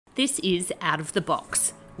This is Out of the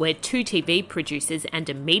Box, where two TV producers and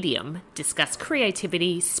a medium discuss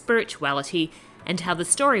creativity, spirituality, and how the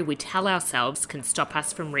story we tell ourselves can stop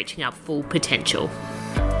us from reaching our full potential.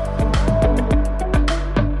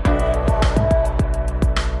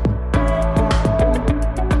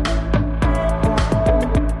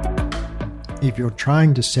 If you're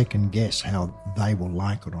trying to second guess how they will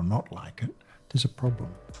like it or not like it, there's a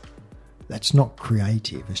problem. That's not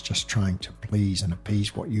creative, it's just trying to please and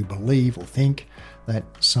appease what you believe or think that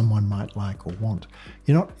someone might like or want.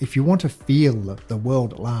 If you want to feel the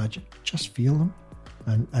world at large, just feel them.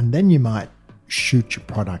 And then you might shoot your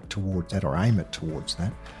product towards that or aim it towards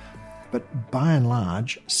that. But by and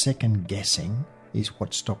large, second guessing is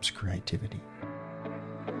what stops creativity.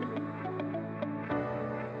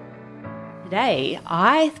 Today,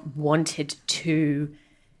 I wanted to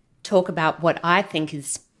talk about what I think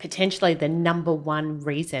is potentially the number one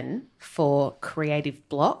reason for creative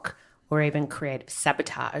block or even creative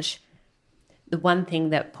sabotage. The one thing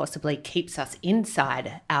that possibly keeps us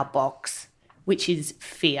inside our box, which is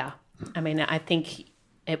fear. I mean, I think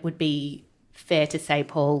it would be fair to say,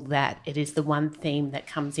 Paul, that it is the one theme that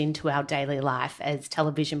comes into our daily life as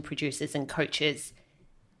television producers and coaches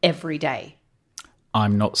every day.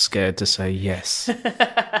 I'm not scared to say yes.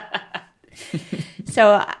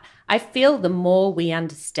 So I feel the more we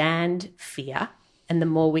understand fear and the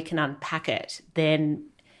more we can unpack it, then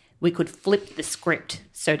we could flip the script,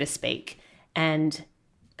 so to speak, and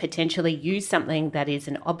potentially use something that is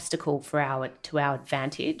an obstacle to our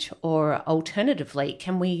advantage, or alternatively,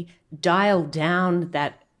 can we dial down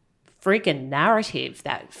that friggin' narrative,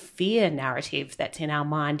 that fear narrative that's in our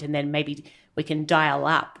mind, and then maybe we can dial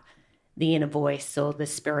up the inner voice or the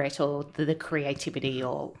spirit or the creativity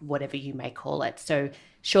or whatever you may call it. So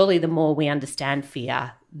surely the more we understand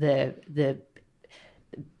fear, the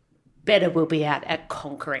better we'll be at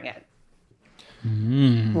conquering it.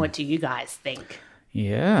 What do you guys think?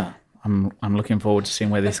 Yeah, I'm looking forward to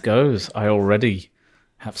seeing where this goes. I already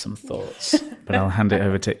have some thoughts, but I'll hand it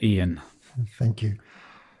over to Ian. Thank you.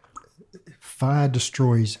 Fire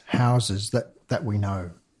destroys houses that we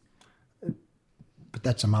know, but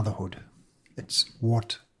that's a motherhood. It's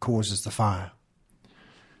what causes the fire.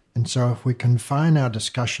 And so if we confine our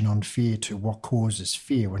discussion on fear to what causes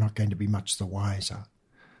fear, we're not going to be much the wiser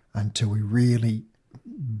until we really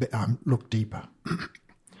look deeper.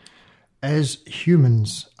 As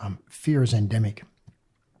humans, fear is endemic.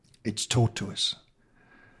 It's taught to us.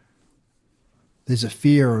 There's a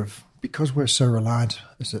fear of, because we're so reliant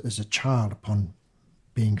as a child upon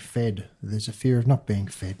being fed, there's a fear of not being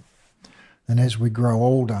fed. And as we grow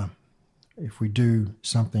older, if we do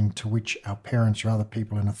something to which our parents or other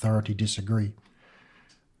people in authority disagree,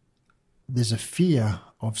 there's a fear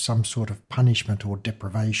of some sort of punishment or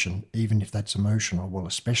deprivation, even if that's emotional, well,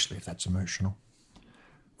 especially if that's emotional.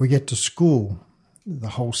 We get to school, the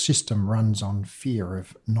whole system runs on fear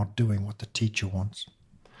of not doing what the teacher wants,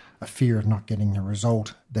 a fear of not getting the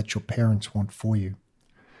result that your parents want for you.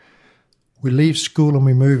 We leave school and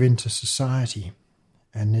we move into society,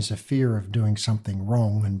 and there's a fear of doing something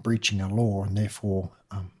wrong and breaching a law, and therefore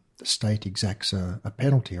the state exacts a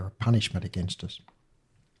penalty or a punishment against us.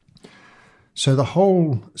 So the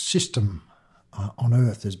whole system on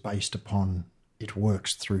earth is based upon it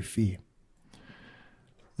works through fear.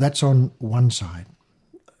 That's on one side.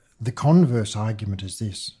 The converse argument is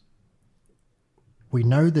this. We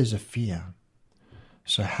know there's a fear,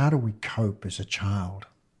 so how do we cope as a child?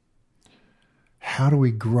 How do we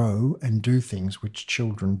grow and do things which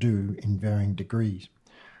children do in varying degrees?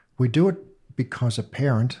 We do it because a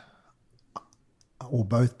parent, or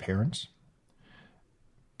both parents,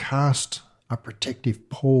 cast a protective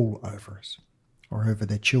pall over us, or over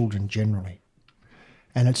their children generally.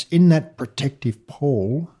 And it's in that protective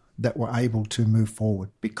pall that we're able to move forward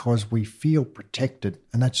because we feel protected,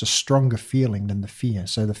 and that's a stronger feeling than the fear.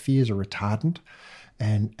 So the fears are retardant,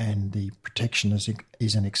 and the protection is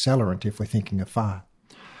an accelerant if we're thinking of fire.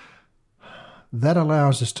 That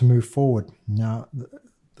allows us to move forward. Now,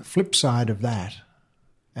 the flip side of that,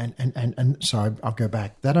 and sorry, I'll go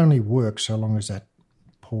back. That only works so long as that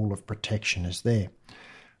pool of protection is there.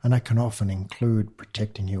 And that can often include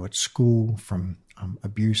protecting you at school from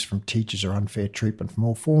abuse from teachers or unfair treatment from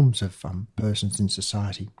all forms of persons in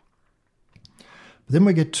society. But then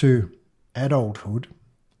we get to adulthood,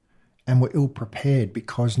 and we're ill-prepared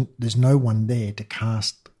because there's no one there to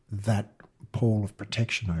cast that pall of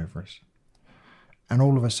protection over us. And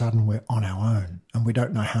all of a sudden we're on our own, and we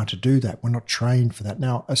don't know how to do that. We're not trained for that.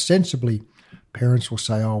 Now, ostensibly, parents will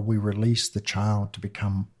say, we release the child to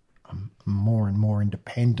become more and more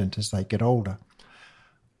independent as they get older.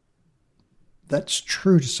 That's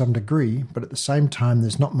true to some degree, but at the same time,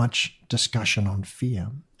 there's not much discussion on fear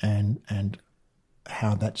and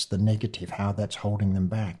how that's the negative, how that's holding them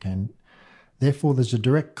back. And therefore, there's a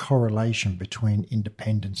direct correlation between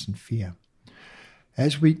independence and fear.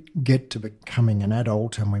 As we get to becoming an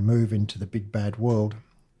adult and we move into the big bad world,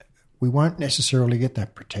 we won't necessarily get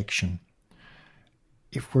that protection.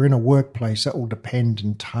 If we're in a workplace, that will depend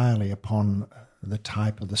entirely upon the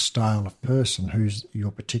type of the style of person who's your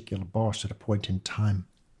particular boss at a point in time.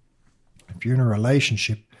 If you're in a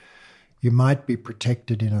relationship, you might be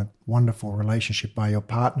protected in a wonderful relationship by your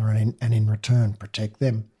partner and in return protect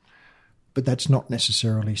them. But that's not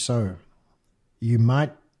necessarily so. You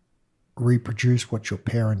might reproduce what your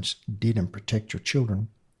parents did and protect your children,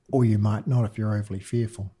 or you might not if you're overly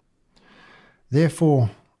fearful. Therefore,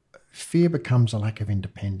 fear becomes a lack of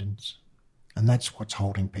independence, and that's what's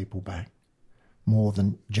holding people back more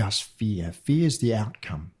than just fear. Fear is the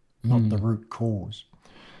outcome, not the root cause.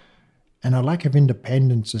 And a lack of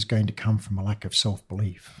independence is going to come from a lack of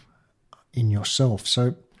self-belief in yourself.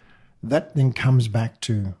 So that then comes back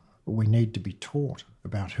to we need to be taught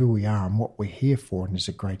about who we are and what we're here for, and there's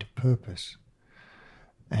a greater purpose.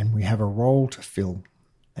 And we have a role to fill,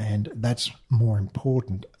 and that's more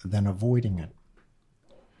important than avoiding it.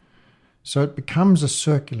 So it becomes a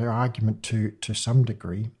circular argument to some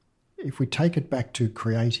degree. If we take it back to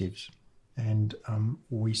creatives, and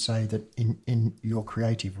we say that in your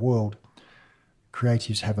creative world,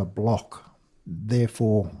 creatives have a block,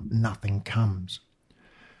 therefore nothing comes.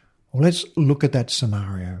 Well, let's look at that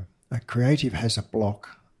scenario. A creative has a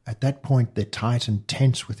block. At that point, they're tight and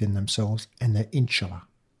tense within themselves, and they're insular.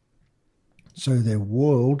 So their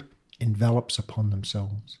world envelops upon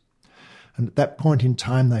themselves. And at that point in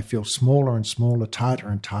time, they feel smaller and smaller, tighter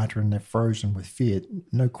and tighter, and they're frozen with fear.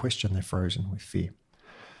 No question they're frozen with fear.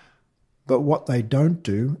 But what they don't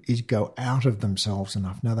do is go out of themselves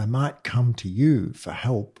enough. Now, they might come to you for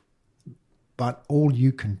help, but all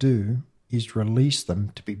you can do is release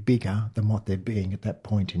them to be bigger than what they're being at that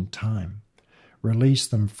point in time. Release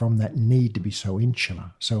them from that need to be so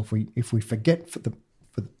insular. So if we forget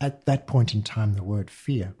at that point in time the word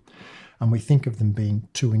fear, and we think of them being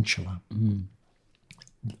too insular,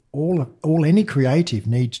 all any creative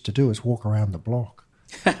needs to do is walk around the block.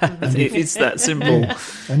 It's that simple.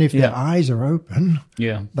 And if their eyes are open,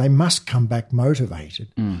 they must come back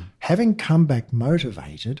motivated. Having come back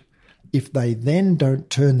motivated, if they then don't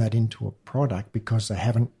turn that into a product because they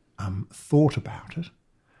haven't thought about it,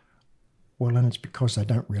 well, then it's because they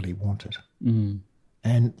don't really want it.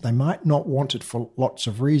 And they might not want it for lots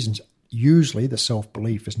of reasons. Usually the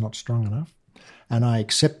self-belief is not strong enough. And I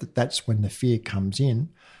accept that that's when the fear comes in,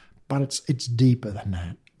 but it's deeper than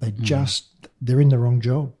that. They're in the wrong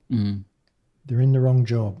job. They're in the wrong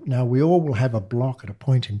job. Now, we all will have a block at a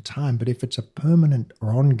point in time, but if it's a permanent or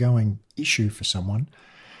ongoing issue for someone,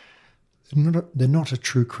 they're not a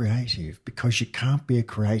true creative, because you can't be a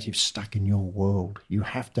creative stuck in your world. You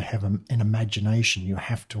have to have an imagination. You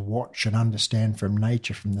have to watch and understand from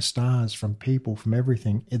nature, from the stars, from people, from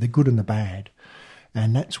everything, the good and the bad.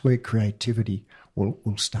 And that's where creativity will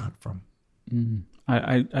start from.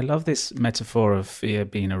 I love this metaphor of fear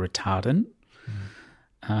being a retardant.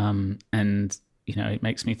 And, it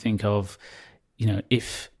makes me think of,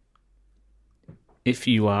 if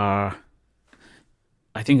you are...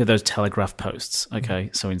 I think of those telegraph posts. Okay,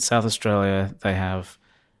 so in South Australia, they have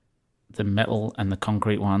the metal and the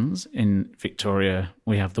concrete ones. In Victoria,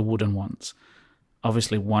 we have the wooden ones.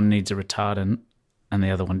 Obviously, one needs a retardant and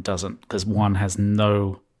the other one doesn't, because one has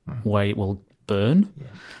no way it will burn.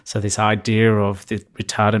 So this idea of the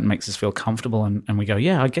retardant makes us feel comfortable, and we go,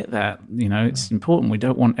 yeah, I get that. It's important. We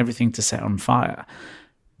don't want everything to set on fire,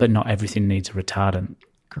 but not everything needs a retardant.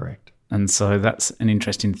 Correct. And so that's an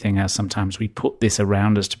interesting thing, how sometimes we put this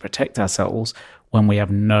around us to protect ourselves when we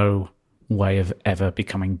have no way of ever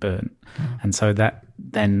becoming burnt. And so that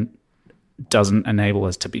then doesn't enable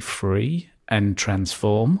us to be free and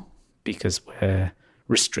transform, because we're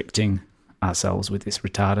restricting ourselves with this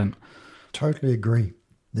retardant. Totally agree.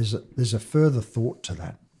 There's a further thought to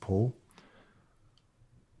that, Paul.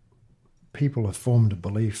 People have formed a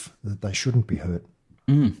belief that they shouldn't be hurt,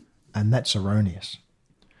 and that's erroneous.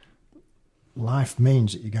 Life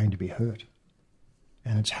means that you're going to be hurt.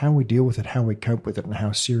 And it's how we deal with it, how we cope with it, and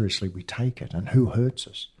how seriously we take it, and who hurts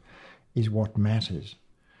us is what matters.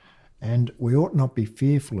 And we ought not be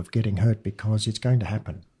fearful of getting hurt, because it's going to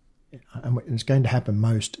happen. And it's going to happen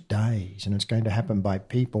most days, and it's going to happen by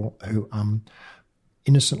people who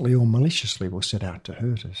innocently or maliciously will set out to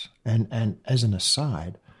hurt us. And as an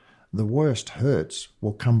aside, the worst hurts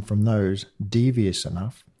will come from those devious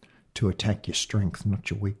enough to attack your strength, not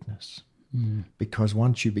your weakness. Because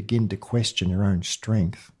once you begin to question your own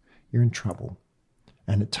strength, you're in trouble.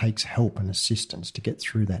 And it takes help and assistance to get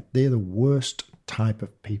through that. They're the worst type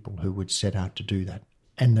of people who would set out to do that.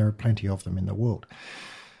 And there are plenty of them in the world.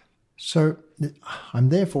 So I'm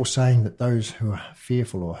therefore saying that those who are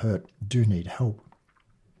fearful or hurt do need help.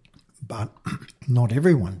 But not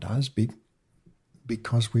everyone does,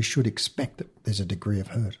 because we should expect that there's a degree of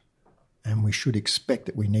hurt. And we should expect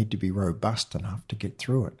that we need to be robust enough to get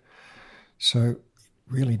through it. So it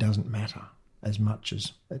really doesn't matter as much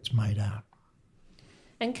as it's made out.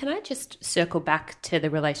 And can I just circle back to the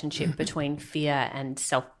relationship between fear and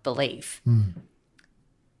self-belief?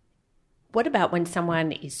 What about when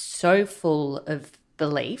someone is so full of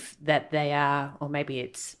belief that they are, or maybe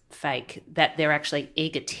it's fake, that they're actually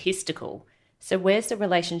egotistical? So where's the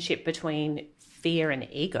relationship between fear and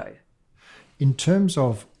ego? In terms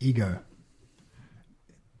of ego,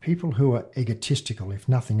 people who are egotistical, if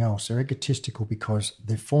nothing else, they're egotistical because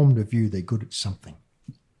they've formed a view they're good at something.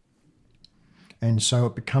 And so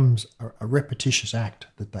it becomes a repetitious act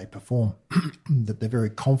that they perform that they're very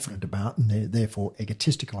confident about and they're therefore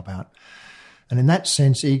egotistical about. And in that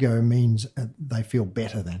sense, ego means they feel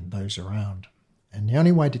better than those around. And the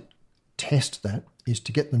only way to test that is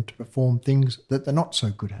to get them to perform things that they're not so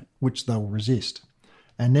good at, which they'll resist.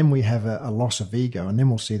 And then we have a loss of ego, and then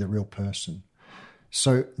we'll see the real person.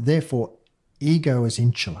 So therefore, ego is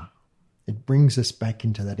insular. It brings us back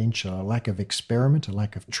into that insular lack of experiment, a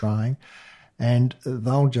lack of trying. And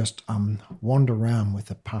they'll just wander around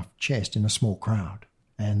with a puffed chest in a small crowd.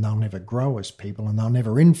 And they'll never grow as people, and they'll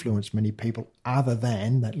never influence many people other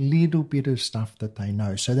than that little bit of stuff that they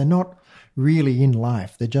know. So they're not really in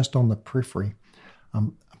life. They're just on the periphery,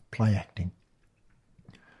 play acting.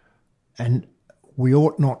 And we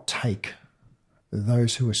ought not take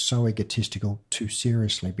those who are so egotistical too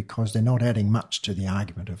seriously, because they're not adding much to the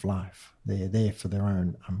argument of life. They're there for their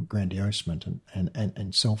own grandiosement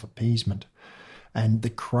and self-appeasement. And the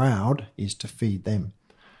crowd is to feed them.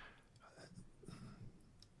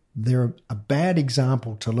 They're a bad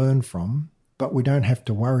example to learn from, but we don't have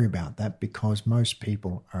to worry about that because most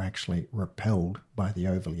people are actually repelled by the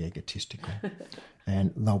overly egotistical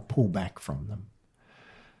and they'll pull back from them.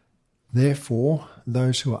 Therefore,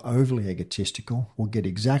 those who are overly egotistical will get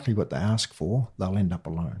exactly what they ask for. They'll end up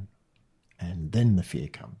alone. And then the fear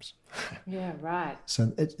comes. Yeah, right.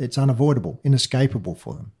 So it's unavoidable, inescapable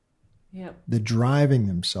for them. Yeah. They're driving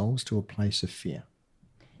themselves to a place of fear.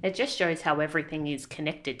 It just shows how everything is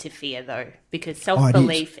connected to fear, though, because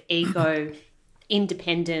self-belief, ego,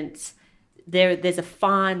 independence, there's a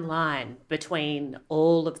fine line between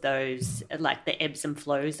all of those, like the ebbs and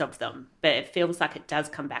flows of them. But it feels like it does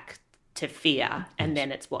come back to fear, and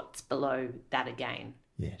then it's what's below that again.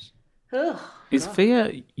 Yes. Ugh. Is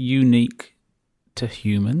fear unique to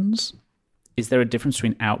humans? Is there a difference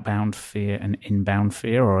between outbound fear and inbound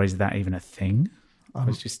fear, or is that even a thing? I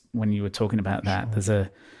was just, when you were talking about that, there's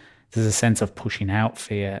a sense of pushing out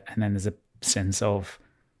fear, and then there's a sense of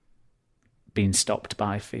being stopped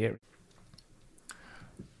by fear.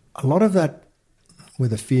 A lot of that,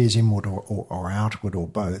 whether fear is inward or outward or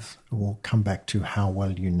both, will come back to how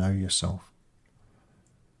well you know yourself.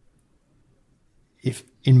 If,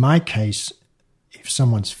 in my case, if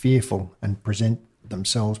someone's fearful and present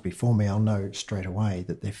themselves before me, I'll know straight away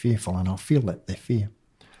that they're fearful, and I'll feel that they're fear.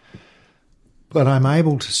 But I'm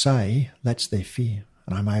able to say that's their fear,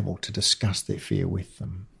 and I'm able to discuss their fear with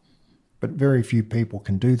them. But very few people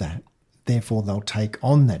can do that. Therefore, they'll take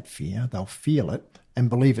on that fear, they'll feel it, and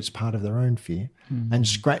believe it's part of their own fear, and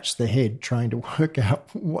scratch their head trying to work out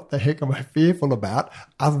what the heck am I fearful about,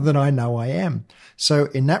 other than I know I am. So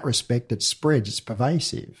in that respect, it spreads, it's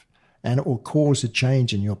pervasive, and it will cause a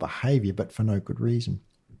change in your behaviour, but for no good reason.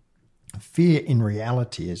 Fear in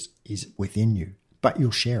reality is within you, but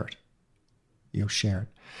you'll share it. You'll share it.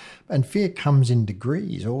 And fear comes in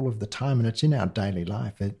degrees all of the time, and it's in our daily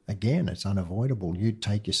life. Again, it's unavoidable. You'd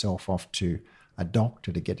take yourself off to a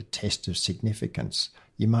doctor to get a test of significance.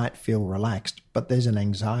 You might feel relaxed, but there's an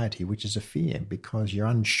anxiety, which is a fear, because you're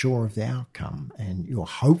unsure of the outcome, and you're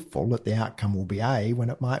hopeful that the outcome will be A when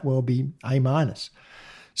it might well be A minus.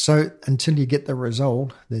 So until you get the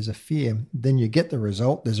result, there's a fear. Then you get the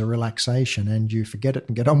result, there's a relaxation, and you forget it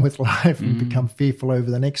and get on with life and become fearful over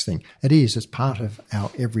the next thing. It's part of our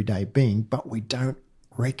everyday being, but we don't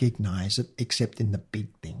recognize it except in the big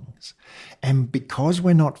things. And because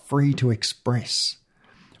we're not free to express,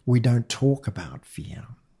 we don't talk about fear.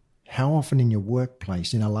 How often in your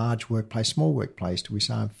workplace, in a large workplace, small workplace, do we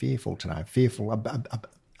say, I'm fearful today, I'm fearful?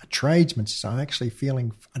 A tradesman says, I'm actually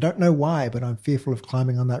feeling, I don't know why, but I'm fearful of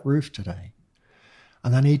climbing on that roof today.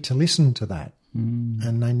 And I need to listen to that.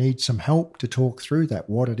 And they need some help to talk through that,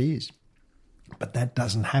 what it is. But that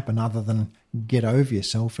doesn't happen other than get over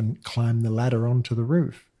yourself and climb the ladder onto the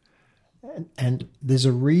roof. And there's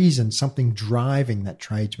a reason, something driving that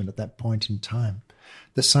tradesman at that point in time.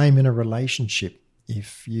 The same in a relationship.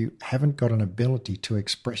 If you haven't got an ability to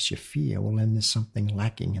express your fear, well, then there's something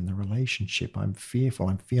lacking in the relationship. I'm fearful.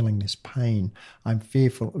 I'm feeling this pain. I'm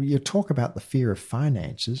fearful. You talk about the fear of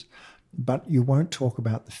finances, but you won't talk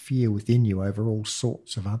about the fear within you over all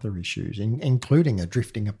sorts of other issues, including a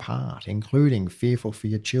drifting apart, including fearful for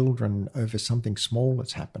your children over something small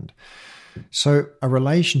that's happened. So a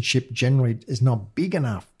relationship generally is not big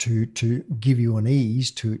enough to give you an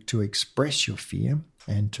ease to express your fear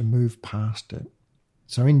and to move past it.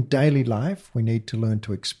 So in daily life, we need to learn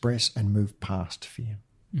to express and move past fear.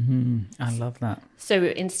 I love that. So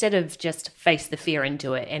instead of just face the fear and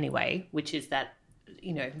do it anyway, which is that,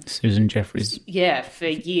 Susan Jeffries. Yeah, for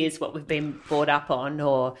years what we've been brought up on,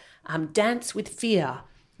 or dance with fear.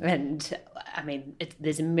 And I mean,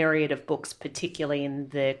 there's a myriad of books, particularly in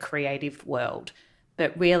the creative world,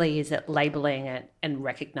 but really is it labeling it and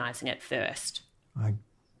recognizing it first?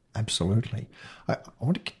 Absolutely. I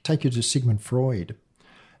want to take you to Sigmund Freud.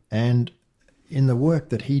 And in the work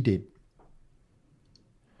that he did,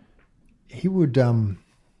 he would, in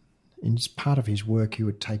part of his work, he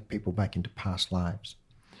would take people back into past lives.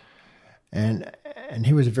 And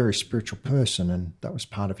he was a very spiritual person, and that was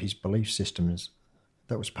part of his belief system.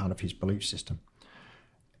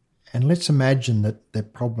 And let's imagine that their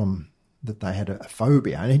problem, that they had a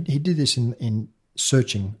phobia. And he did this in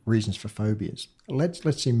searching reasons for phobias.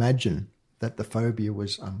 Let's imagine that the phobia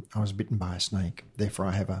was I was bitten by a snake. Therefore,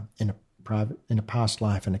 I have in a past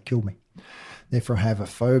life, and it killed me. Therefore, I have a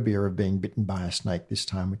phobia of being bitten by a snake this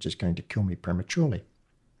time, which is going to kill me prematurely.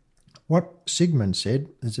 What Sigmund said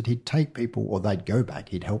is that he'd take people, or they'd go back.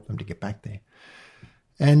 He'd help them to get back there,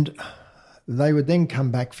 and they would then come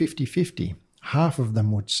back 50-50. Half of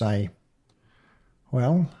them would say,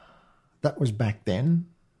 "Well, that was back then.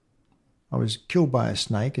 I was killed by a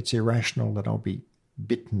snake. It's irrational that I'll be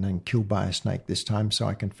bitten and killed by a snake this time, so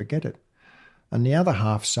I can forget it." And the other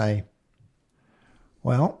half say,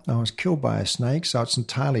 "Well, I was killed by a snake, so it's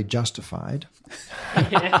entirely justified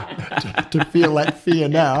to feel that fear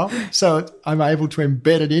now, so I'm able to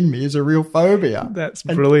embed it in me as a real phobia." That's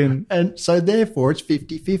brilliant. And so therefore it's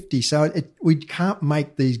 50-50. So we can't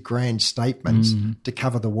make these grand statements to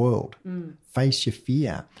cover the world. Face your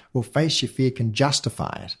fear. Well, face your fear can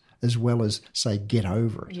justify it, as well as say, get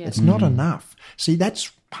over it. Yeah. It's not enough. See,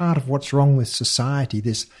 that's part of what's wrong with society,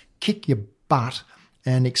 this kick your butt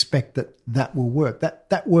and expect that will work.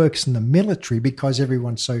 That works in the military because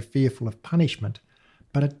everyone's so fearful of punishment,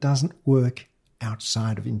 but it doesn't work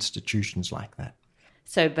outside of institutions like that.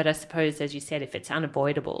 So, but I suppose, as you said, if it's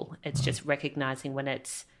unavoidable, it's just recognizing when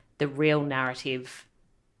it's the real narrative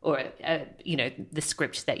or, the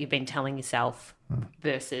script that you've been telling yourself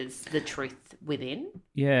versus the truth within.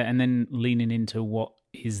 Yeah, and then leaning into what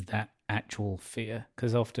is that actual fear,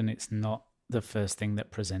 because often it's not the first thing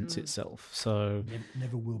that presents itself. So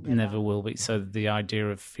never will be. Never will be. So the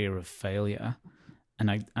idea of fear of failure,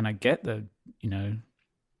 and I get the,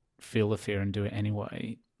 feel the fear and do it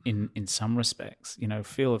anyway. In some respects,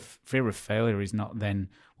 fear of failure is not then,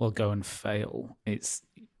 well, go and fail. It's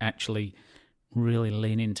actually really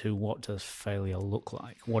lean into what does failure look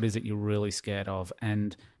like? What is it you're really scared of?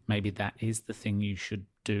 And maybe that is the thing you should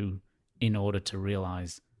do in order to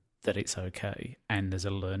realize that it's okay. And there's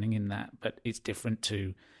a learning in that. But it's different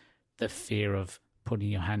to the fear of putting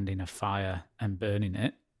your hand in a fire and burning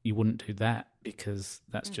it. You wouldn't do that because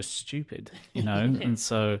that's just stupid, And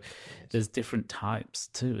so there's different types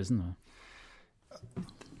too, isn't there?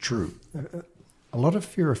 True. A lot of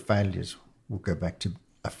fear of failures will go back to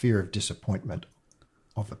a fear of disappointment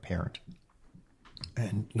of a parent.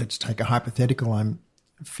 And let's take a hypothetical. I'm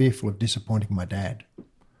fearful of disappointing my dad.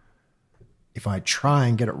 If I try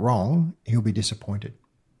and get it wrong, he'll be disappointed.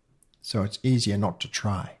 So it's easier not to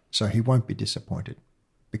try. So he won't be disappointed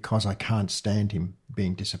because I can't stand him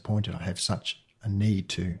being disappointed. I have such a need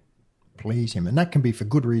to please him. And that can be for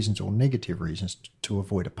good reasons or negative reasons to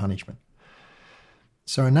avoid a punishment.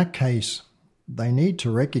 So in that case, they need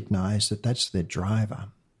to recognize that that's their driver.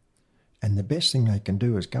 And the best thing they can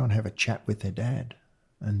do is go and have a chat with their dad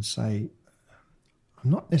and say, I'm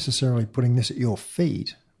not necessarily putting this at your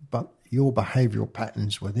feet, but your behavioural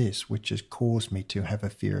patterns were this, which has caused me to have a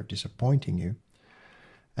fear of disappointing you.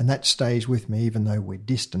 And that stays with me even though we're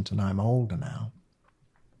distant and I'm older now.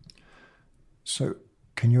 So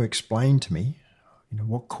can you explain to me,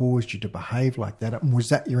 what caused you to behave like that? And was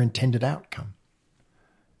that your intended outcome?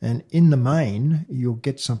 And in the main, you'll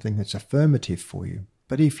get something that's affirmative for you.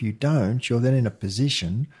 But if you don't, you're then in a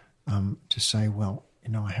position to say, well,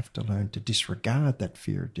 I have to learn to disregard that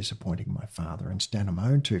fear of disappointing my father and stand on my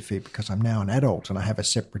own 2 feet because I'm now an adult and I have a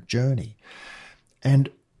separate journey. And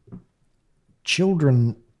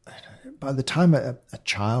children, by the time a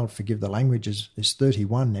child, forgive the language, is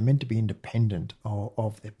 31, they're meant to be independent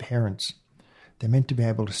of their parents. They're meant to be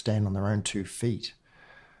able to stand on their own 2 feet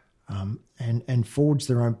and forge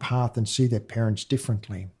their own path and see their parents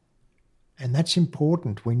differently. And that's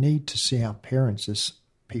important. We need to see our parents as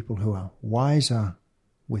people who are wiser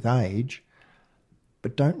with age,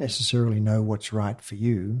 but don't necessarily know what's right for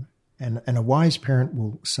you. And a wise parent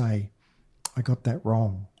will say, I got that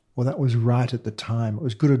wrong, or that was right at the time. It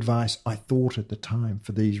was good advice I thought at the time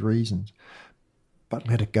for these reasons, but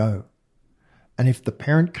let it go. And if the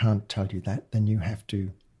parent can't tell you that, then you have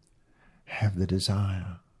to have the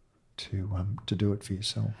desire to do it for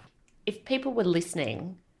yourself. If people were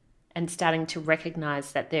listening and starting to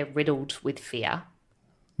recognise that they're riddled with fear,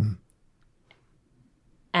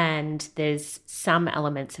 and there's some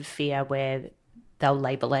elements of fear where they'll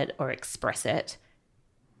label it or express it,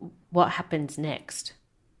 what happens next?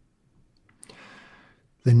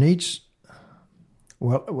 There needs...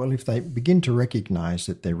 Well, if they begin to recognise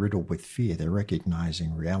that they're riddled with fear, they're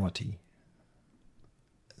recognising reality.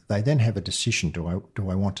 They then have a decision, do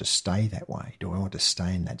I want to stay that way? Do I want to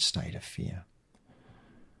stay in that state of fear?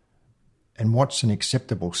 And what's an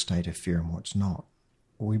acceptable state of fear and what's not?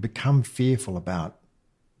 We become fearful about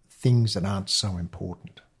things that aren't so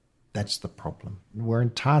important. That's the problem. We're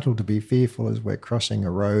entitled to be fearful as we're crossing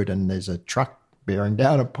a road and there's a truck bearing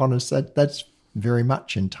down upon us. That's very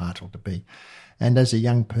much entitled to be. And as a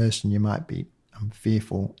young person, you might be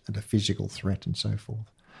fearful at a physical threat and so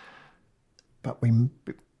forth. But we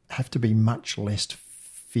have to be much less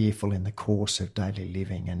fearful in the course of daily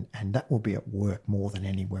living, and that will be at work more than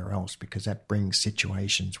anywhere else, because that brings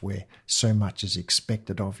situations where so much is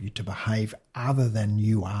expected of you to behave other than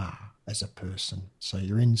you are as a person. So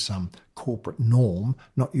you're in some corporate norm,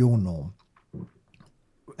 not your norm.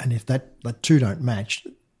 And if the two don't match,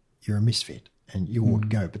 you're a misfit and you ought to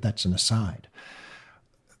go, but that's an aside.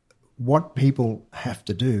 What people have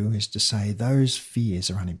to do is to say those fears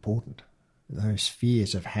are unimportant. Those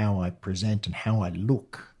fears of how I present and how I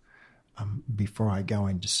look before I go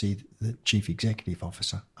in to see the chief executive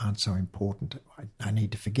officer aren't so important. I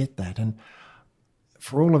need to forget that. And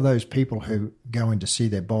for all of those people who go in to see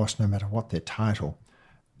their boss, no matter what their title,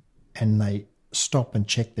 and they stop and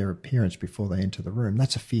check their appearance before they enter the room,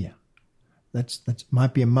 that's a fear. That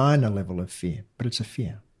might be a minor level of fear, but it's a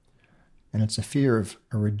fear. And it's a fear of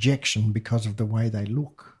a rejection because of the way they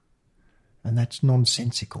look. And that's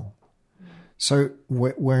nonsensical. So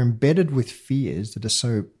we're embedded with fears that are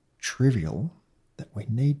so trivial that we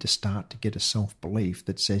need to start to get a self-belief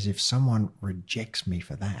that says if someone rejects me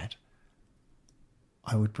for that,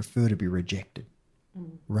 I would prefer to be rejected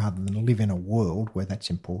rather than live in a world where that's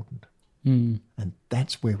important. And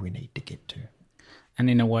that's where we need to get to. And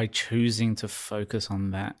in a way, choosing to focus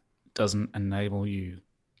on that doesn't enable you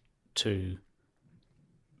to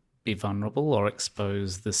be vulnerable or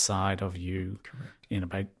expose the side of you. Correct.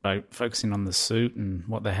 By focusing on the suit and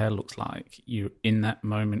what the hair looks like, you're in that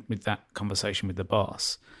moment with that conversation with the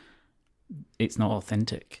boss, it's not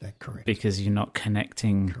authentic. That's correct. Because you're not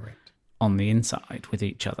connecting Correct. on the inside with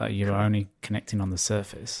each other. You're only connecting on the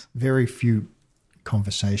surface. Very few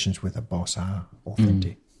conversations with a boss are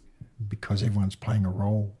authentic because everyone's playing a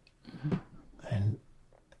role and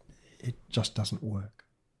it just doesn't work.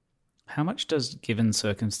 How much does given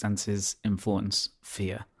circumstances influence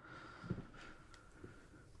fear?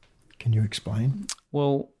 Can you explain?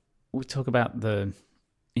 Well, we talk about in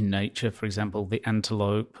nature, for example, the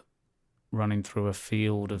antelope running through a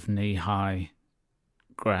field of knee-high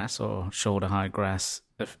grass or shoulder-high grass.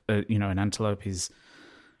 An antelope is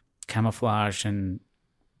camouflaged and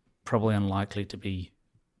probably unlikely to be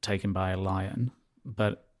taken by a lion.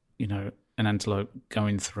 But, an antelope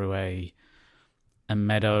going through a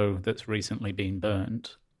meadow that's recently been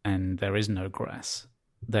burnt and there is no grass,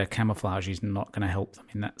 their camouflage is not going to help them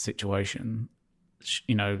in that situation.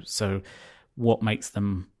 So what makes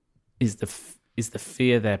them is the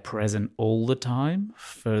fear they're present all the time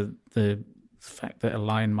for the fact that a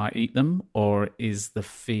lion might eat them, or is the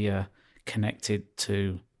fear connected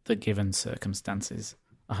to the given circumstances?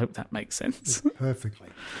 I hope that makes sense. Perfectly.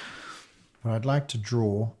 But I'd like to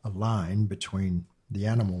draw a line between the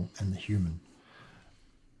animal and the human,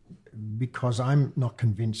 because I'm not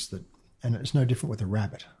convinced that, and it's no different with a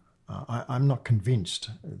rabbit, I'm not convinced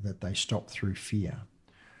that they stop through fear.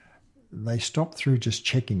 They stop through just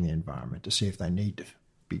checking the environment to see if they need to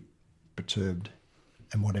be perturbed,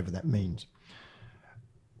 and whatever that means.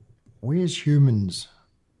 We as humans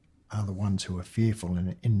are the ones who are fearful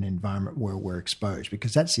in an environment where we're exposed,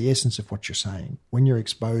 because that's the essence of what you're saying. When you're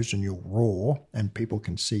exposed and you're raw and people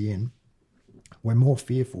can see in, we're more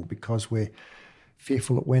fearful because we're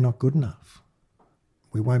fearful that we're not good enough.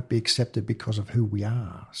 We won't be accepted because of who we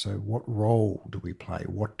are. So what role do we play?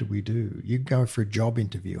 What do we do? You go for a job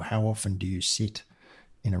interview, how often do you sit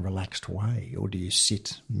in a relaxed way, or do you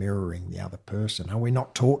sit mirroring the other person? Are we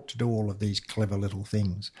not taught to do all of these clever little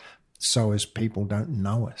things so as people don't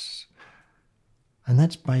know us? And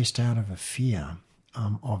that's based out of a fear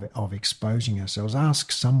of exposing ourselves.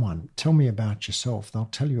 Ask someone, tell me about yourself. They'll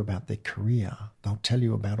tell you about their career. They'll tell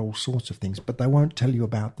you about all sorts of things, but they won't tell you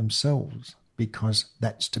about themselves because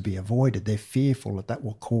that's to be avoided. They're fearful that that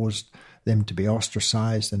will cause them to be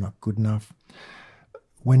ostracized. They're not good enough.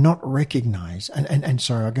 We're not recognized. And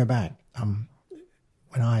sorry, I'll go back.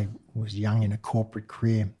 When I was young in a corporate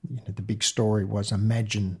career, the big story was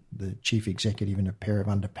imagine the chief executive in a pair of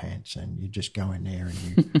underpants, and you just go in there and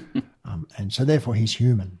you, and so therefore he's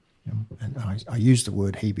human. And I use the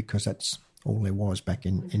word he because that's all there was back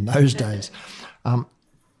in those days.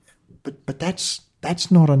 But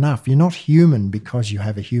that's not enough. You're not human because you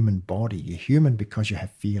have a human body. You're human because you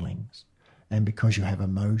have feelings and because you have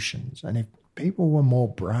emotions. And if people were more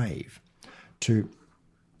brave to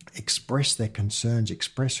express their concerns,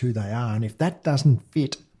 express who they are, and if that doesn't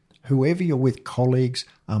fit whoever you're with, colleagues,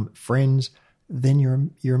 friends, then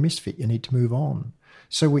you're a misfit. You need to move on.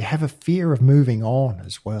 So we have a fear of moving on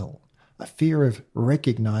as well, a fear of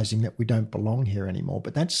recognizing that we don't belong here anymore.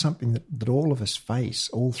 But that's something that all of us face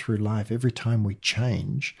all through life. Every time we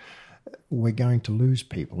change, we're going to lose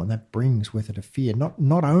people, and that brings with it a fear.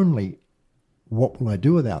 Not only what will I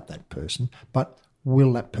do without that person, but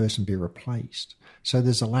will that person be replaced? So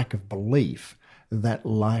there's a lack of belief that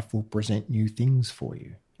life will present new things for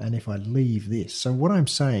you. And if I leave this. So what I'm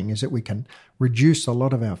saying is that we can reduce a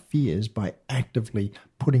lot of our fears by actively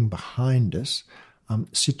putting behind us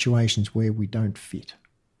situations where we don't fit.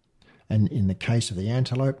 And in the case of the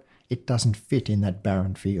antelope, it doesn't fit in that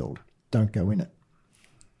barren field. Don't go in it.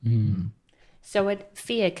 So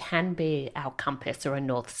fear can be our compass or a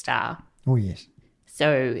North Star. Oh, yes.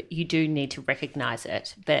 So you do need to recognize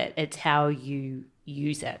it, but it's how you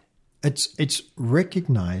use it. It's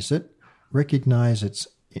recognize its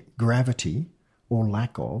gravity or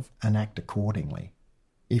lack of, and act accordingly.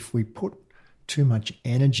 If we put too much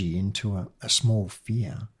energy into a small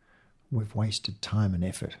fear, we've wasted time and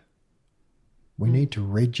effort. We need to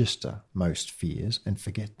register most fears and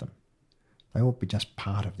forget them. They ought to be just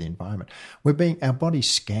part of the environment. Our body's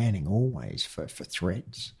scanning always for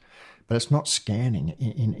threats. But it's not scanning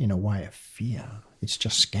in a way of fear. It's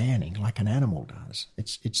just scanning like an animal does.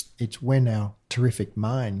 It's when our terrific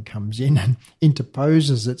mind comes in and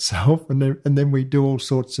interposes itself, and then we do all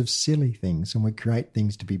sorts of silly things, and we create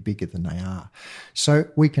things to be bigger than they are. So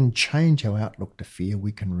we can change our outlook to fear.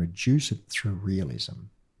 We can reduce it through realism.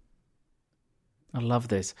 I love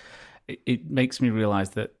this. It makes me realize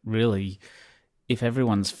that really, if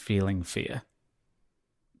everyone's feeling fear,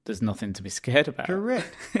 there's nothing to be scared about.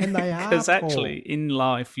 Correct. And they are. Because actually in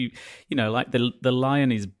life, you know, like the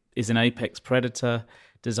lion is an apex predator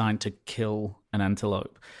designed to kill an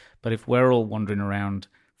antelope. But if we're all wandering around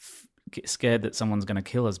scared that someone's going to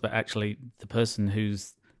kill us, but actually the person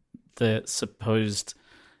who's the supposed,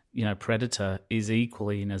 predator is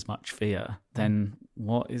equally in as much fear, then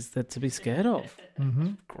what is there to be scared of?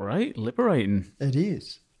 Mm-hmm. Great, liberating. It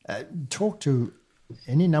is. Talk to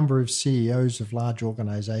any number of CEOs of large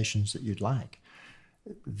organisations that you'd like.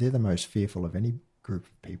 They're the most fearful of any group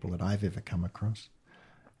of people that I've ever come across.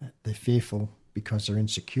 They're fearful because they're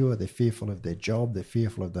insecure. They're fearful of their job. They're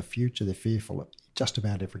fearful of the future. They're fearful of just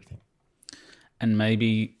about everything. And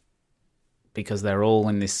maybe because they're all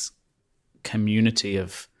in this community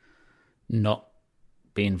of not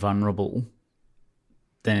being vulnerable,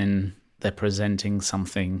 then they're presenting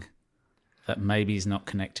something that maybe is not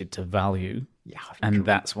connected to value. Yeah, and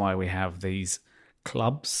that's why we have these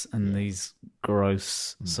clubs and these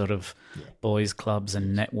gross sort of boys clubs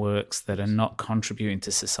and networks that are not contributing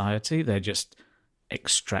to society. They're just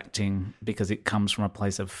extracting because it comes from a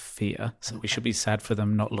place of fear. So we should be sad for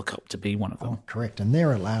them, not look up to be one of them. Oh, correct. And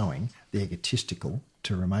they're allowing the egotistical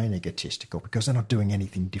to remain egotistical because they're not doing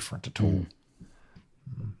anything different at all.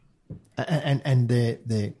 And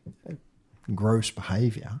their gross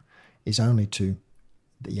behaviour is only to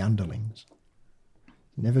the underlings,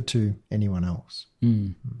 never to anyone else.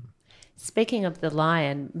 Speaking of the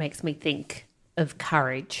lion makes me think of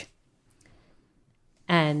courage.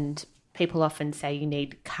 And people often say you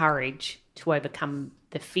need courage to overcome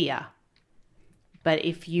the fear. But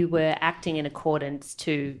if you were acting in accordance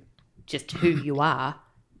to just who you are,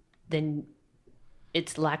 then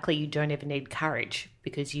it's likely you don't ever need courage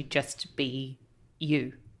because you just be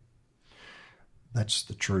you. That's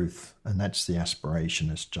the truth, and that's the aspiration.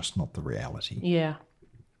 It's just not the reality. Yeah.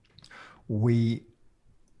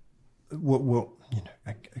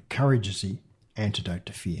 Courage is the antidote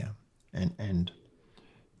to fear. And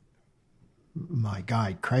my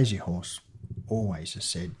guide, Crazy Horse, always has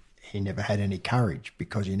said he never had any courage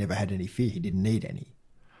because he never had any fear. He didn't need any.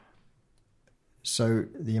 So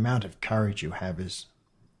the amount of courage you have is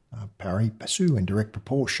pari passu, in direct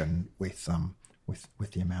proportion with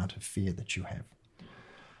the amount of fear that you have.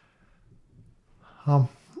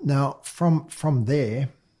 Now, from there,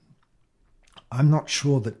 I'm not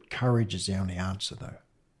sure that courage is the only answer, though,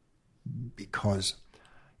 because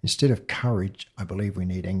instead of courage, I believe we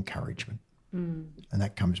need encouragement. And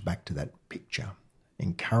that comes back to that picture.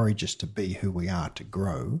 Encourage us to be who we are, to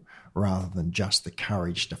grow, rather than just the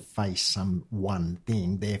courage to face some one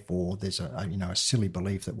thing. Therefore, there's a silly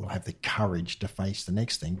belief that we'll have the courage to face the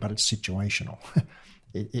next thing, but it's situational.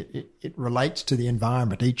 It relates to the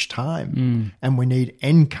environment each time, and we need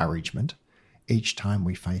encouragement each time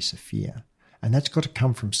we face a fear. And that's got to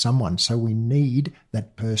come from someone. So we need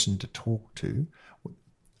that person to talk to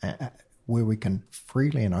where we can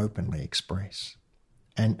freely and openly express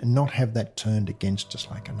and not have that turned against us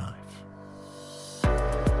like a knife.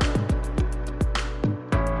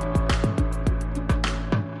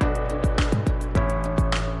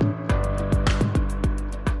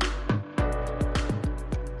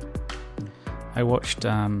 I watched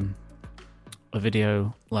a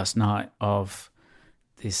video last night of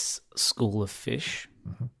this school of fish,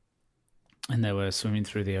 and they were swimming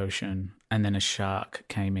through the ocean, and then a shark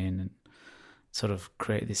came in and sort of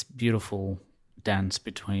created this beautiful dance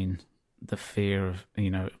between the fear of,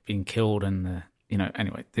 being killed and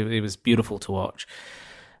anyway, it was beautiful to watch,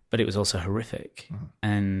 but it was also horrific.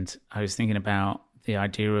 And I was thinking about the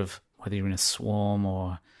idea of whether you're in a swarm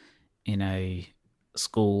or in a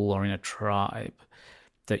school or in a tribe,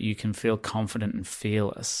 that you can feel confident and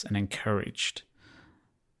fearless and encouraged.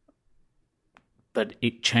 But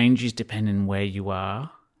it changes depending on where you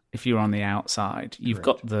are. If you're on the outside, you've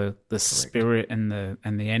got the spirit and the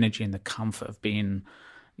energy and the comfort of being,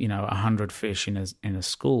 100 fish in a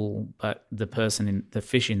school, but the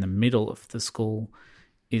fish in the middle of the school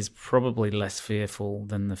is probably less fearful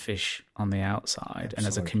than the fish on the outside. Absolutely. And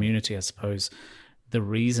as a community, I suppose the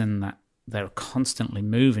reason that they're constantly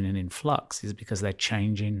moving and in flux is because they're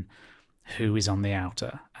changing who is on the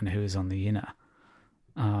outer and who is on the inner.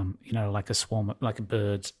 Like a swarm, like a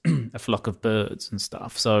birds, a flock of birds and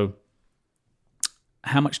stuff. So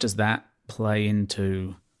how much does that play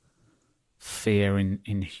into fear in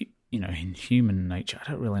human nature?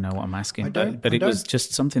 I don't really know what I'm asking, but it was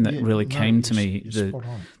just something that really came to me.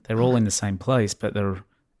 They're all in the same place, but they're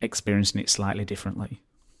experiencing it slightly differently.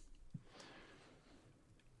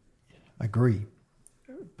 Agree.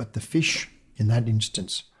 But the fish in that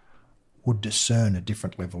instance would discern a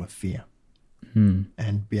different level of fear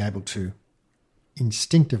and be able to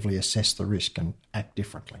instinctively assess the risk and act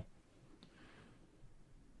differently.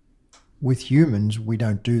 With humans, we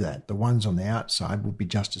don't do that. The ones on the outside would be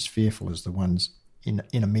just as fearful as the ones under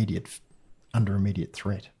immediate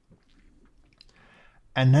threat.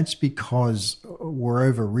 And that's because we're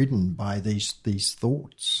overridden by these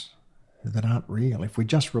thoughts that aren't real. If we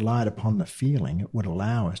just relied upon the feeling, it would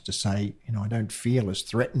allow us to say, I don't feel as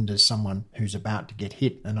threatened as someone who's about to get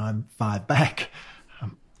hit and I'm 5 back.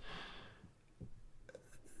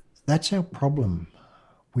 That's our problem.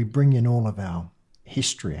 We bring in all of our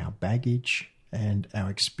history, our baggage and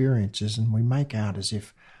our experiences, and we make out as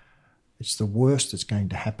if it's the worst that's going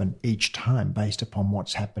to happen each time based upon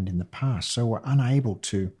what's happened in the past. So we're unable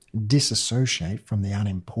to disassociate from the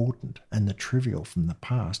unimportant and the trivial from the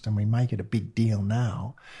past, and we make it a big deal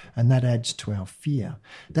now, and that adds to our fear.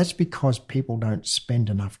 That's because people don't spend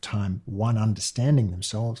enough time, 1, understanding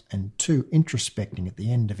themselves, and 2, introspecting at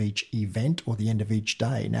the end of each event or the end of each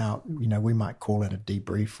day. Now, we might call it a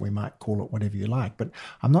debrief, we might call it whatever you like, but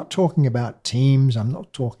I'm not talking about teams, I'm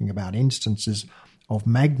not talking about instances of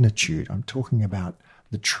magnitude. I'm talking about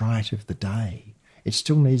the trite of the day. It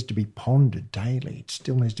still needs to be pondered daily. It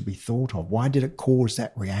still needs to be thought of. Why did it cause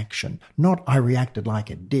that reaction? Not, I reacted like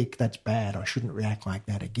a dick, that's bad, I shouldn't react like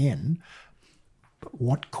that again. But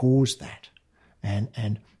what caused that?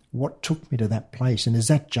 And what took me to that place? And is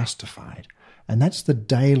that justified? And that's the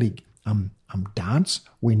daily dance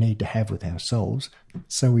we need to have with ourselves,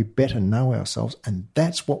 so we better know ourselves, and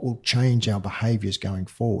that's what will change our behaviours going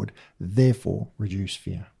forward, therefore reduce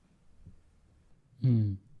fear.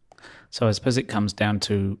 So I suppose it comes down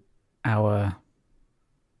to our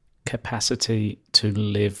capacity to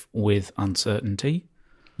live with uncertainty.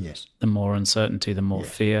 Yes. The more uncertainty, the more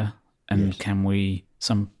fear. And can we,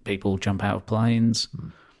 some people jump out of planes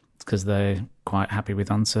because they're quite happy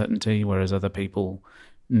with uncertainty, whereas other people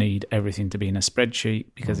need everything to be in a spreadsheet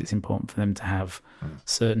because it's important for them to have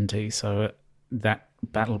certainty. So that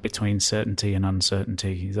battle between certainty and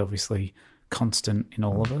uncertainty is obviously constant in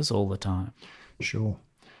all of us all the time. Sure.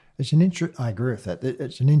 I agree with that.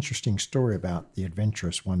 It's an interesting story about the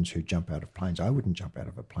adventurous ones who jump out of planes. I wouldn't jump out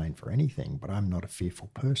of a plane for anything, but I'm not a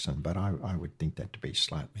fearful person. But I would think that to be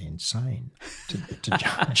slightly insane to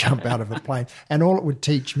jump out of a plane. And all it would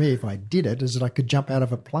teach me if I did it is that I could jump out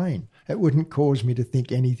of a plane. It wouldn't cause me to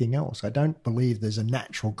think anything else. I don't believe there's a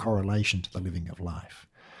natural correlation to the living of life.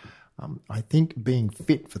 I think being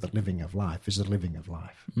fit for the living of life is the living of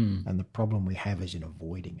life. And the problem we have is in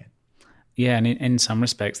avoiding it. Yeah, and in some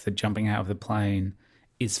respects, the jumping out of the plane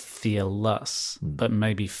is fearless, but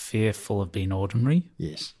maybe fearful of being ordinary.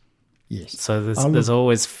 Yes, yes. So there's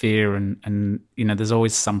always fear and there's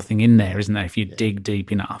always something in there, isn't there, if you dig deep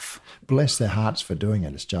enough. Bless their hearts for doing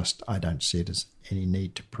it. It's just I don't see it as any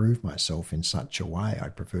need to prove myself in such a way. I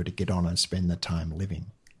prefer to get on and spend the time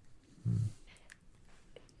living.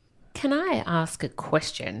 Can I ask a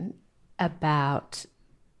question about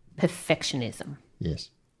perfectionism? Yes.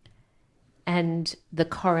 And the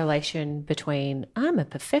correlation between I'm a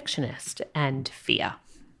perfectionist and fear.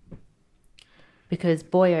 Because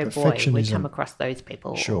boy, oh boy, we come across those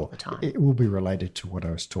people all the time. It will be related to what I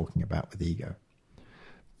was talking about with ego.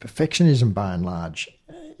 Perfectionism, by and large,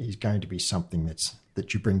 is going to be something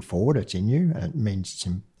that you bring forward. It's in you, and it means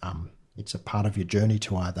it's a part of your journey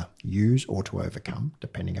to either use or to overcome,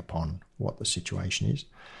 depending upon what the situation is.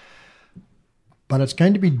 But it's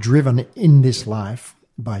going to be driven in this life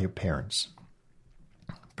by your parents.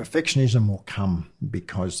 Perfectionism will come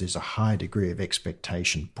because there's a high degree of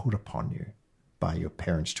expectation put upon you by your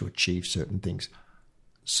parents to achieve certain things,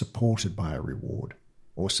 supported by a reward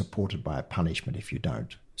or supported by a punishment if you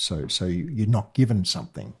don't. So you're not given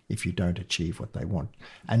something if you don't achieve what they want.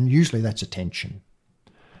 And usually that's attention.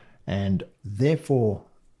 And therefore,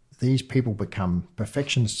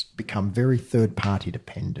 perfectionists become very third-party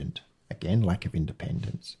dependent. Again, lack of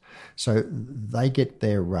independence. So they get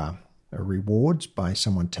their rewards by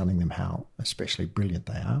someone telling them how especially brilliant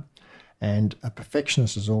they are. And a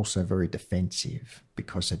perfectionist is also very defensive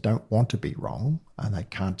because they don't want to be wrong and they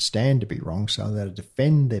can't stand to be wrong, so they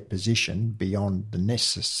defend their position beyond the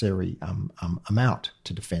necessary amount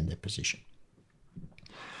to defend their position.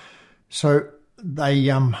 So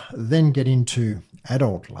they then get into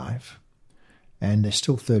adult life and they're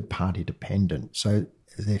still third-party dependent. So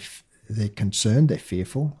they're concerned, they're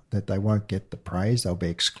fearful that they won't get the praise, they'll be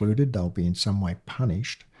excluded, they'll be in some way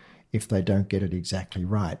punished if they don't get it exactly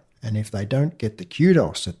right. And if they don't get the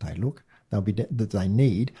kudos that they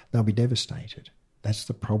need, they'll be devastated. That's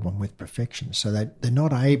the problem with perfection. So they're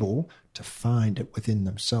not able to find it within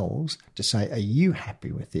themselves to say, are you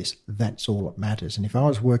happy with this? That's all that matters. And if I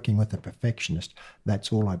was working with a perfectionist,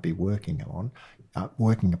 that's all I'd be working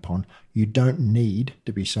upon. You don't need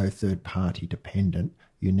to be so third-party dependent.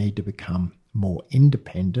 You need to become more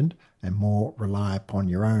independent and more rely upon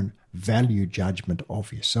your own value judgment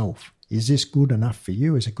of yourself. Is this good enough for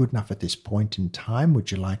you? Is it good enough at this point in time?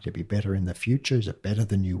 Would you like to be better in the future? Is it better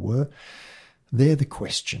than you were? They're the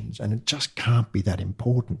questions, and it just can't be that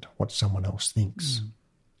important what someone else thinks.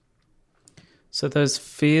 So those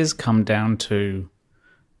fears come down to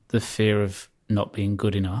the fear of not being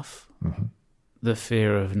good enough, the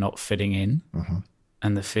fear of not fitting in,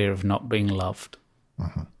 and the fear of not being loved.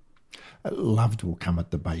 Loved will come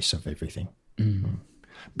at the base of everything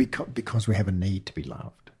because we have a need to be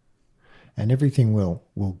loved, and everything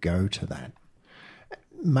will go to that.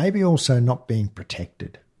 Maybe also not being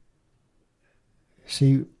protected.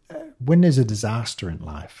 See, when there's a disaster in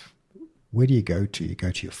life, where do you go to? You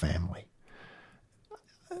go to your family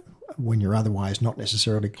when you're otherwise not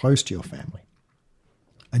necessarily close to your family.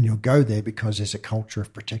 And you'll go there because there's a culture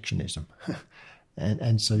of protectionism.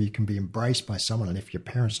 And so you can be embraced by someone, and if your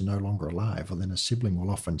parents are no longer alive, well, then a sibling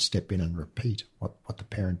will often step in and repeat what the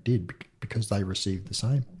parent did because they received the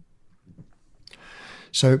same.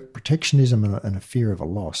 So protectionism and a fear of a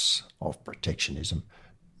loss of protectionism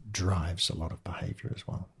drives a lot of behaviour as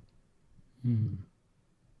well.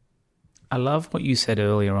 I love what you said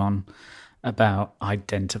earlier on about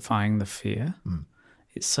identifying the fear.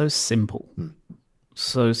 It's so simple.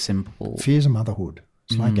 So simple. Fear's a motherhood.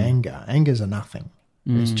 It's like anger. Anger's a nothing.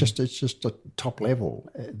 It's just a top level.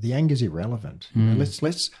 The anger's irrelevant. You know,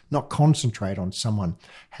 let's not concentrate on someone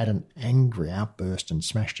had an angry outburst and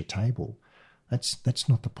smashed a table. That's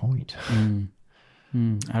not the point. I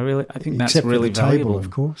think that's Except really for the valuable, table, of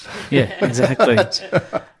course. Yeah, exactly.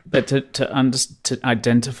 But to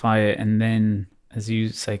identify it, and then, as you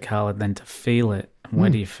say, Carla, then to feel it. And where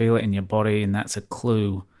do you feel it in your body? And that's a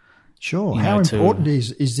clue. Sure. You How know, important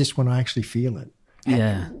is this when I actually feel it?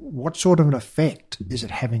 Yeah. What sort of an effect is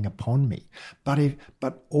it having upon me?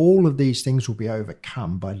 But all of these things will be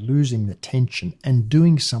overcome by losing the tension and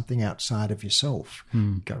doing something outside of yourself.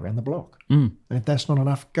 Go around the block. And if that's not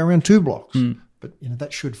enough, go around 2 blocks. But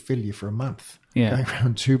that should fill you for a month. Yeah. Going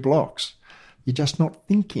around 2 blocks. You're just not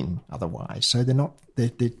thinking otherwise. So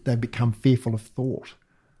they become fearful of thought.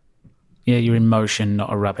 Yeah, you're in motion,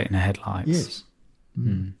 not a rabbit in the headlights. Yes.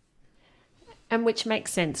 And which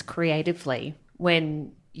makes sense creatively.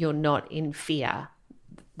 When you're not in fear,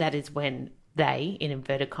 that is when they, in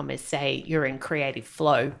inverted commas, say you're in creative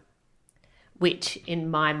flow, which in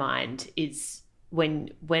my mind is when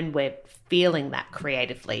we're feeling that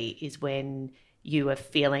creatively is when you are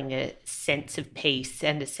feeling a sense of peace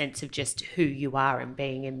and a sense of just who you are and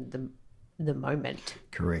being in the moment.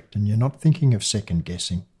 Correct. And you're not thinking of second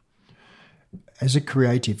guessing. As a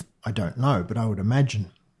creative, I don't know, but I would imagine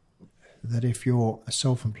that if you're a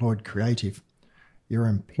self-employed creative, your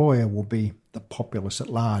employer will be the populace at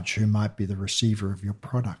large who might be the receiver of your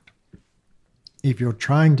product. If you're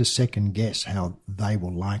trying to second guess how they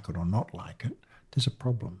will like it or not like it, there's a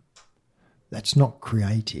problem. That's not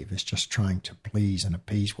creative. It's just trying to please and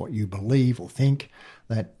appease what you believe or think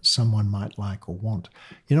that someone might like or want.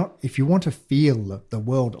 If you want to feel the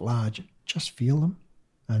world at large, just feel them.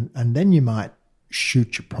 And then you might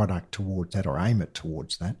shoot your product towards that or aim it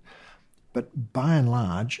towards that. But by and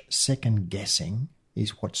large, second guessing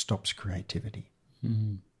is what stops creativity.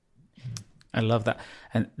 I love that.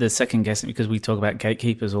 And the second guessing, because we talk about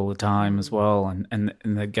gatekeepers all the time as well, and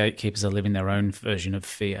the gatekeepers are living their own version of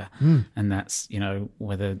fear. And that's,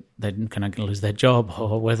 whether they're going to lose their job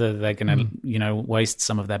or whether they're going to, waste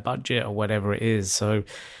some of their budget or whatever it is. So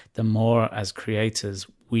the more as creators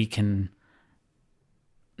we can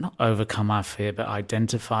not overcome our fear, but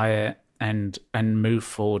identify it and move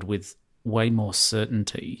forward with way more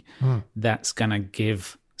certainty, that's going to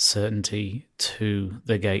give certainty to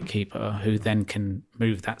the gatekeeper, who then can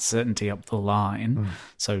move that certainty up the line.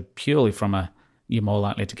 So purely from you're more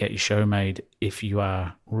likely to get your show made if you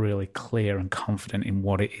are really clear and confident in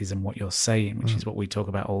what it is and what you're saying, which is what we talk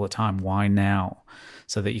about all the time. Why now?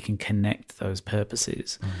 So that you can connect those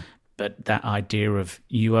purposes. But that idea of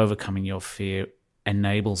you overcoming your fear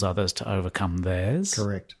enables others to overcome theirs.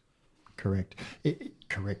 Correct. Correct.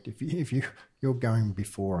 If you're going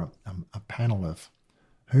before a panel of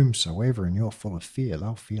whomsoever and you're full of fear,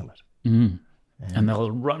 they'll feel it. And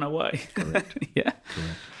they'll run away. Correct. Yeah.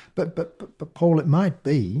 Correct. But Paul, it might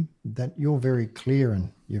be that you're very clear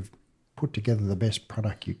and you've put together the best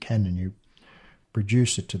product you can and you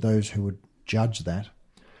produce it to those who would judge that,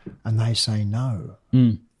 and they say no.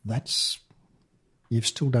 You've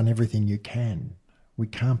still done everything you can. We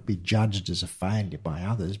can't be judged as a failure by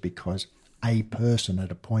others because a person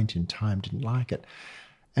at a point in time didn't like it.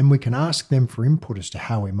 And we can ask them for input as to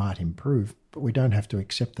how we might improve, but we don't have to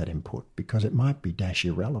accept that input because it might be dash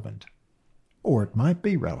irrelevant. Or it might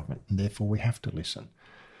be relevant, and therefore we have to listen.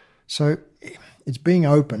 So it's being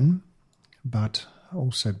open, but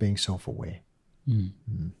also being self-aware.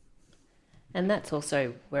 And that's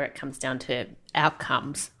also where it comes down to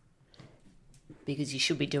outcomes, because you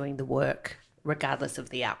should be doing the work regardless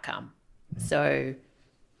of the outcome. So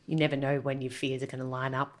you never know when your fears are going to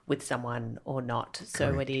line up with someone or not.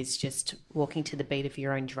 So Correct. it is just walking to the beat of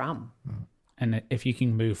your own drum. And if you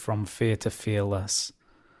can move from fear to fearless,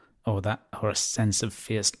 or a sense of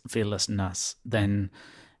fearlessness, then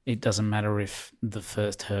it doesn't matter if the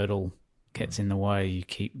first hurdle gets in the way. You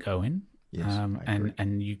keep going. Yes, I agree.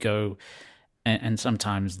 And you go, and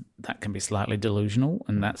sometimes that can be slightly delusional,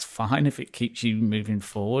 and that's fine if it keeps you moving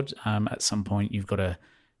forward. At some point, you've got to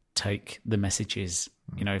take the messages.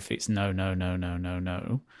 If it's no, no, no, no, no,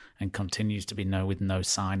 no, and continues to be no with no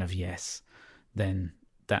sign of yes, then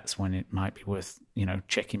that's when it might be worth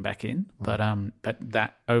checking back in. But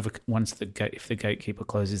that if the gatekeeper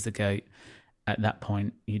closes the gate, at that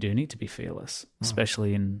point you do need to be fearless,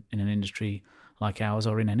 especially in an industry like ours,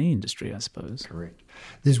 or in any industry, I suppose. Correct.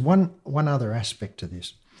 There's one other aspect to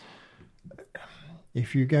this.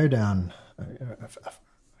 If you go down a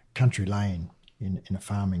country lane in a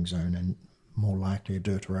farming zone, and more likely a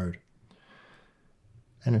dirt road,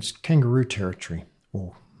 and it's kangaroo territory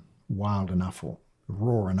or wild enough or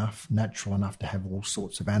raw enough, natural enough to have all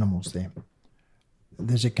sorts of animals there.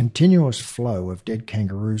 There's a continuous flow of dead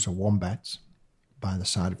kangaroos or wombats by the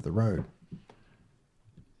side of the road.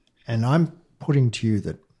 And I'm putting to you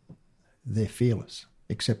that they're fearless,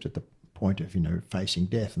 except at the point of, facing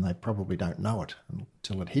death, and they probably don't know it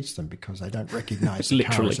until it hits them because they don't recognise the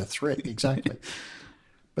car as a threat. Exactly.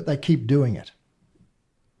 But they keep doing it.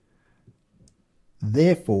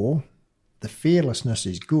 Therefore, the fearlessness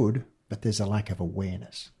is good, but there's a lack of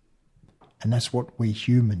awareness. And that's what we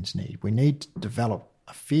humans need. We need to develop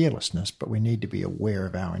a fearlessness, but we need to be aware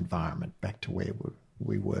of our environment back to where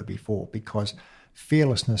we were before, because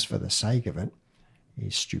fearlessness for the sake of it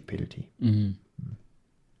is stupidity. Mm.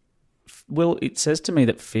 Well, it says to me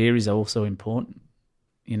that fear is also important.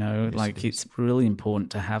 Yes, it's really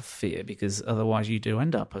important to have fear, because otherwise you do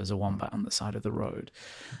end up as a wombat on the side of the road.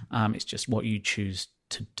 It's just what you choose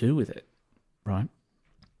to do with it, right?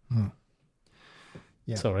 Mm.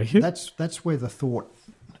 Yeah. Sorry. That's where the thought,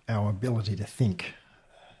 our ability to think,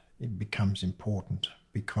 it becomes important,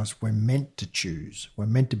 because we're meant to choose. We're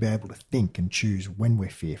meant to be able to think and choose when we're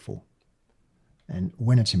fearful and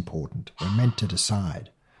when it's important. We're meant to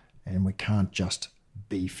decide, and we can't just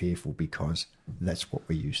be fearful because that's what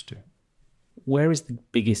we're used to. Where is the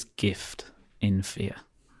biggest gift in fear?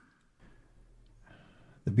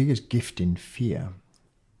 The biggest gift in fear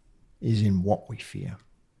is in what we fear.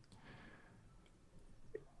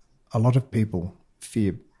 A lot of people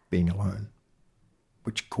fear being alone,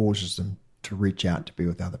 which causes them to reach out to be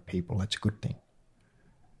with other people. That's a good thing.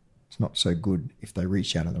 It's not so good if they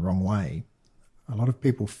reach out in the wrong way. A lot of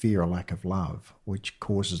people fear a lack of love, which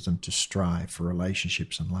causes them to strive for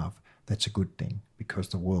relationships and love. That's a good thing, because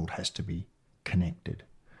the world has to be connected.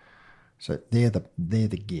 So they're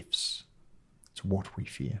the gifts. It's what we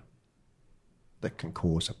fear that can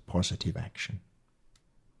cause a positive action.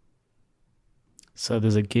 So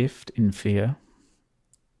there's a gift in fear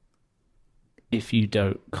if you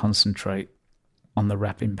don't concentrate on the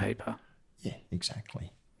wrapping paper. Yeah,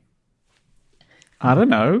 exactly. I don't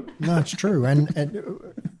know. No, it's true, and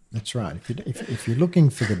that's right. If you're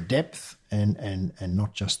looking for the depth and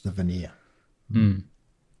not just the veneer. Mm.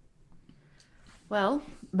 Well,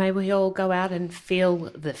 may we all go out and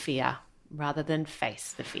feel the fear rather than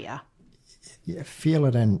face the fear. Yeah, feel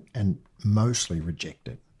it and mostly reject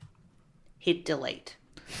it. Hit delete.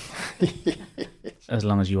 As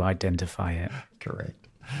long as you identify it. Correct.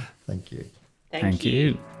 Thank you. Thank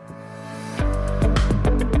you.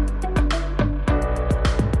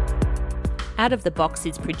 Out of the Box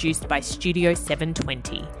is produced by Studio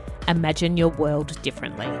 720. Imagine your world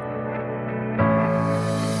differently.